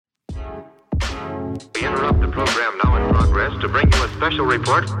We interrupt the program now in progress to bring you a special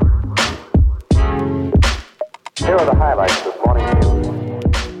report. Here are the highlights this morning's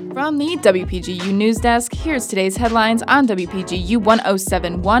news. From the WPGU News Desk, here's today's headlines on WPGU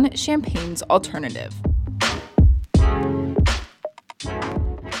 1071, Champaign's Alternative.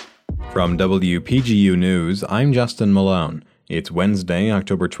 From WPGU News, I'm Justin Malone. It's Wednesday,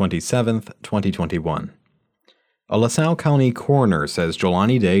 October 27th, 2021. A LaSalle County coroner says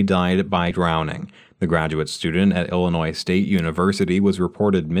Jelani Day died by drowning. The graduate student at Illinois State University was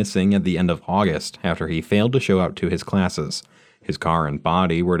reported missing at the end of August after he failed to show up to his classes. His car and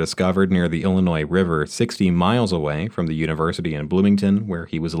body were discovered near the Illinois River, 60 miles away from the university in Bloomington, where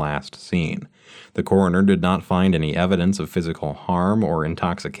he was last seen. The coroner did not find any evidence of physical harm or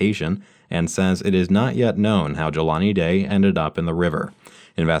intoxication and says it is not yet known how Jelani Day ended up in the river.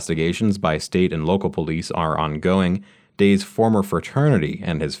 Investigations by state and local police are ongoing. Day's former fraternity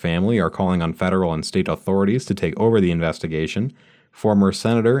and his family are calling on federal and state authorities to take over the investigation. Former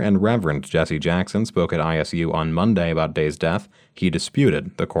Senator and Reverend Jesse Jackson spoke at ISU on Monday about Day's death. He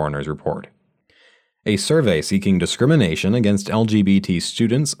disputed the coroner's report. A survey seeking discrimination against LGBT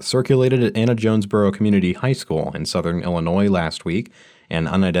students circulated at Anna Jonesboro Community High School in southern Illinois last week. An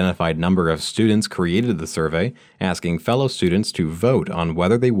unidentified number of students created the survey, asking fellow students to vote on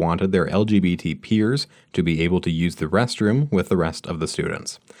whether they wanted their LGBT peers to be able to use the restroom with the rest of the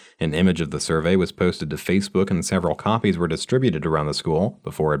students. An image of the survey was posted to Facebook and several copies were distributed around the school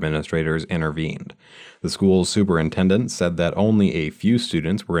before administrators intervened. The school's superintendent said that only a few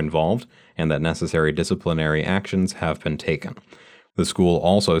students were involved and that necessary disciplinary actions have been taken. The school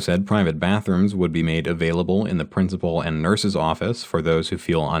also said private bathrooms would be made available in the principal and nurse's office for those who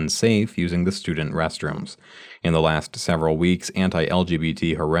feel unsafe using the student restrooms. In the last several weeks,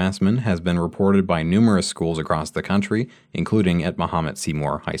 anti-LGBT harassment has been reported by numerous schools across the country, including at Mahomet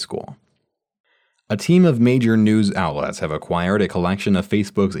Seymour High School. A team of major news outlets have acquired a collection of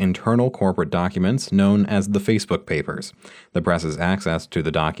Facebook's internal corporate documents known as the Facebook Papers. The press's access to the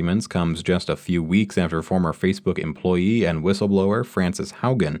documents comes just a few weeks after former Facebook employee and whistleblower Frances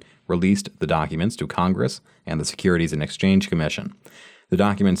Haugen released the documents to Congress and the Securities and Exchange Commission. The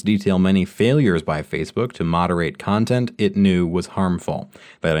documents detail many failures by Facebook to moderate content it knew was harmful.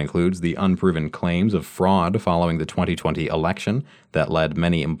 That includes the unproven claims of fraud following the 2020 election that led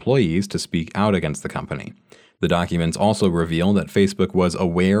many employees to speak out against the company. The documents also reveal that Facebook was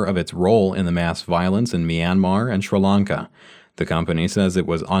aware of its role in the mass violence in Myanmar and Sri Lanka. The company says it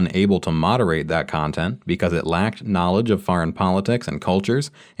was unable to moderate that content because it lacked knowledge of foreign politics and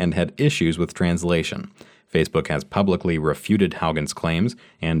cultures and had issues with translation. Facebook has publicly refuted Haugen's claims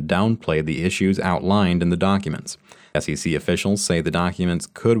and downplayed the issues outlined in the documents. SEC officials say the documents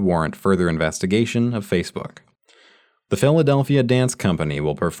could warrant further investigation of Facebook. The Philadelphia Dance Company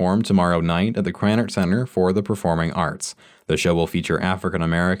will perform tomorrow night at the Krannert Center for the Performing Arts. The show will feature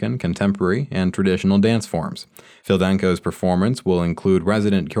African-American, contemporary, and traditional dance forms. Phildenko's performance will include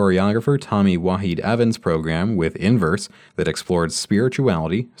resident choreographer Tommy Wahid Evans' program with Inverse that explores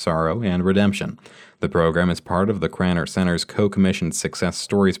spirituality, sorrow, and redemption. The program is part of the Krannert Center's co-commissioned Success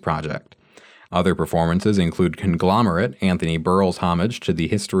Stories project. Other performances include Conglomerate, Anthony Burrell's homage to the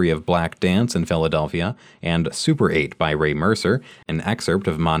history of black dance in Philadelphia, and Super 8 by Ray Mercer, an excerpt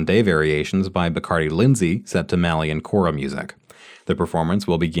of Monday Variations by Bacardi Lindsay set to Malian Kora music. The performance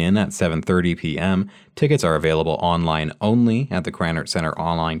will begin at 7:30 p.m. Tickets are available online only at the Krannert Center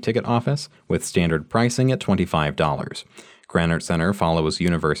online ticket office, with standard pricing at $25. Krannert Center follows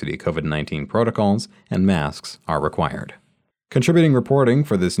university COVID-19 protocols, and masks are required. Contributing reporting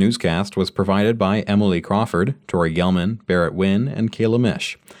for this newscast was provided by Emily Crawford, Tori Gelman, Barrett Wynn, and Kayla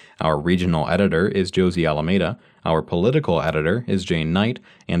Mish. Our regional editor is Josie Alameda, our political editor is Jane Knight,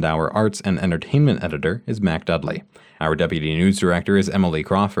 and our arts and entertainment editor is Mac Dudley. Our deputy news director is Emily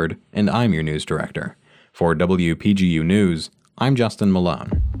Crawford, and I'm your news director. For WPGU News, I'm Justin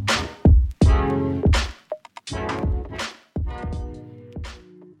Malone.